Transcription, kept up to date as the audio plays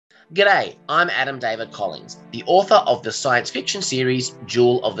G'day, I'm Adam David Collins, the author of the science fiction series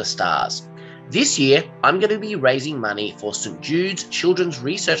Jewel of the Stars. This year, I'm going to be raising money for St Jude's Children's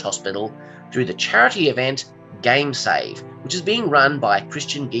Research Hospital through the charity event Game Save, which is being run by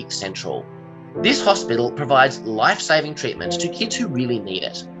Christian Geek Central. This hospital provides life-saving treatments to kids who really need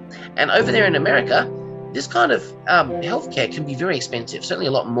it. And over there in America, this kind of healthcare can be very expensive, certainly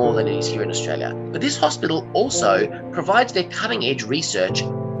a lot more than it is here in Australia. But this hospital also provides their cutting-edge research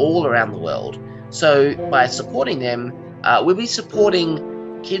all around the world. So by supporting them, we'll be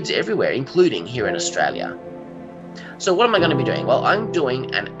supporting kids everywhere, including here in Australia. So what am I going to be doing? Well, I'm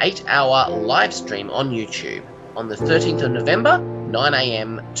doing an 8-hour live stream on YouTube on the 13th of November, 9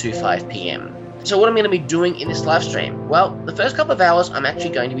 AM to 5 PM. So what I'm going to be doing in this live stream? Well, the first couple of hours, I'm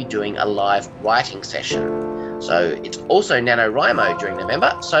actually going to be doing a live writing session. So it's also NaNoWriMo during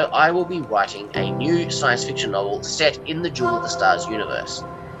November, so I will be writing a new science fiction novel set in the Jewel of the Stars universe.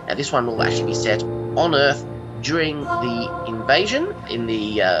 Now this one will actually be set on Earth during the invasion. In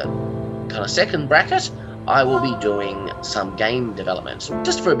the kind of second bracket, I will be doing some game development,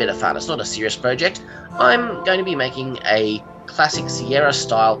 just for a bit of fun. It's not a serious project. I'm going to be making a classic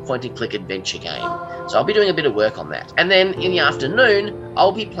Sierra-style point-and-click adventure game. So I'll be doing a bit of work on that. And then in the afternoon,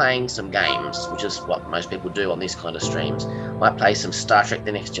 I'll be playing some games, which is what most people do on these kind of streams. Might play some Star Trek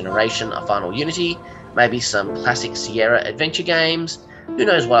The Next Generation, A Final Unity, maybe some classic Sierra adventure games. Who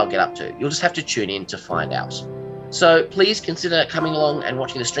knows what I'll get up to? You'll just have to tune in to find out. So please consider coming along and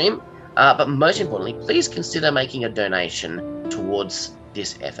watching the stream. But most importantly, please consider making a donation towards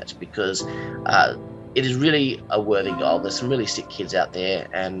this effort, because it is really a worthy goal. There's some really sick kids out there,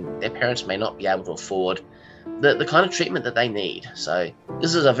 and their parents may not be able to afford the kind of treatment that they need. So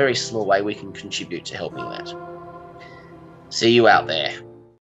this is a very small way we can contribute to helping that. See you out there.